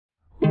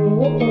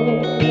A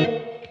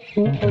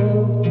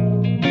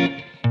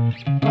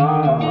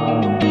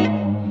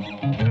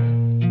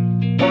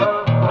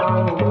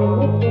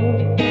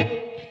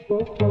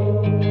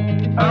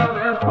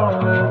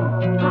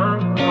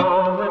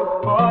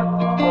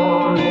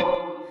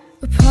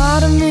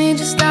part of me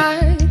just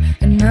died,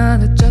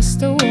 another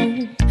just awoke.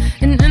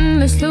 An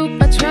endless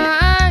loop, I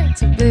tried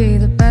to be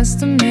the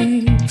best of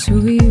me to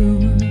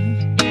you.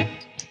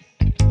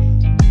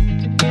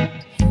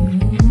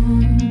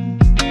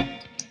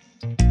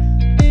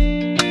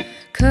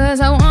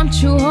 Cause I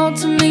want you all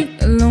to me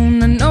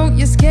alone. I know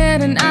you're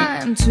scared and I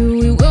am too.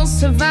 We will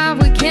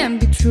survive, we can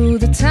be true.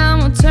 The time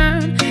will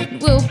turn and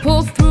we'll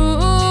pull through.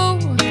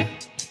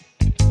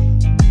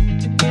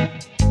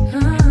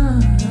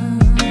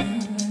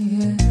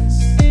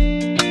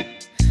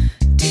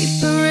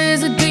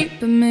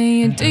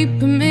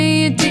 Deeper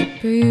me,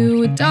 deeper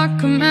you. A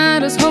darker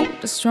matters,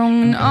 hope is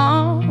strong and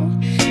all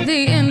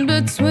the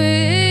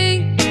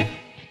in-between.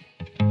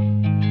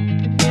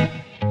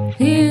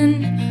 The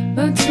in-between.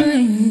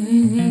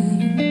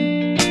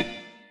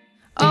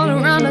 All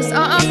around us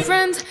are our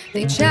friends.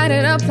 They chat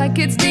it up like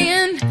it's the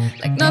end,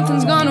 like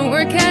nothing's gonna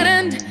work at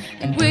end,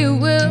 and we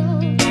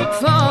will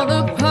fall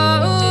apart.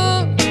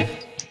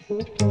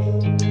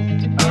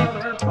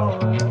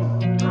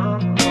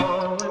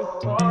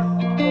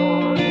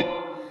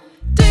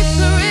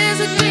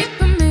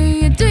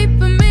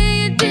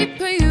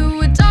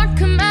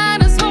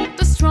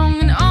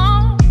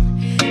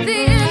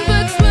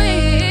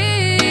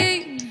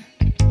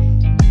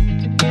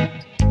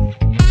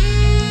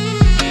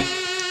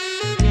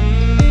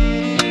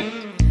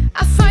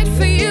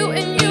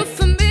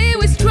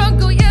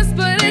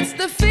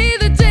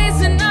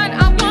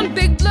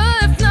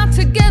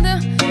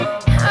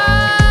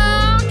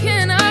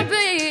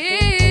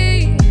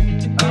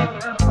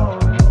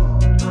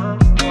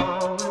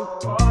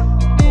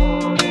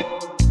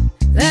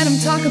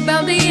 Talk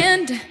about the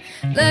end,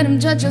 let them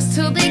judge us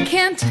till they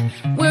can't.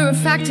 We're a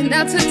fact and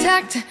that's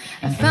attacked.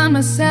 I found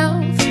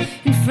myself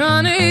in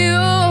front of you.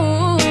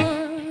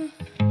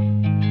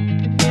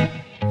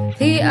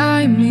 The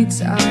eye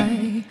meets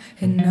eye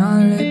and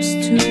our lips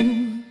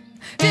too.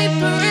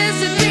 Deeper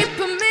is a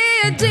deeper me,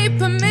 a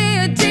deeper me,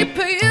 a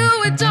deeper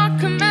you. A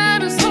darker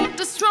matters, hope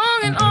is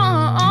strong and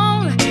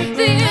all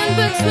the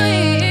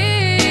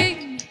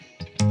in-between.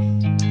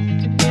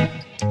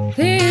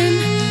 The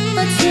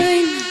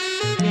in-between.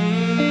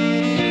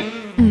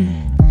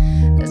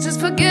 Let's just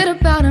forget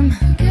about him.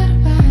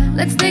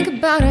 Let's think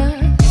about us.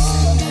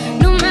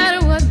 No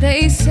matter what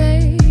they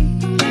say,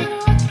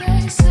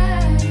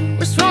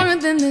 we're stronger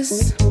than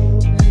this.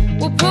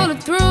 We'll pull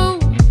it through.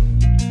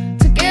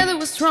 Together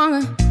we're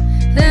stronger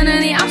than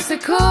any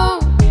obstacle.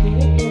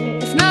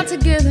 If not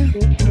together,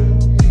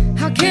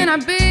 how can I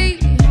be?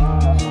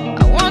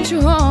 I want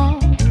you all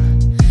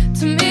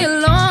to me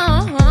alone.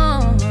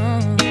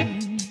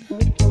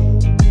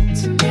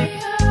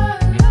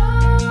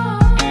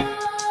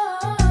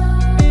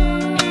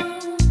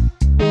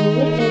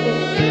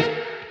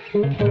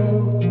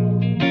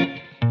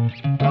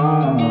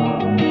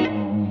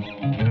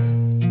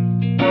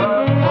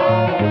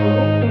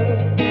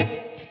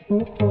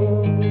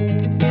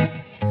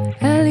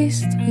 At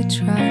least we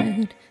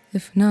tried.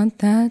 If not,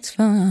 that's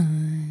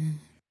fine.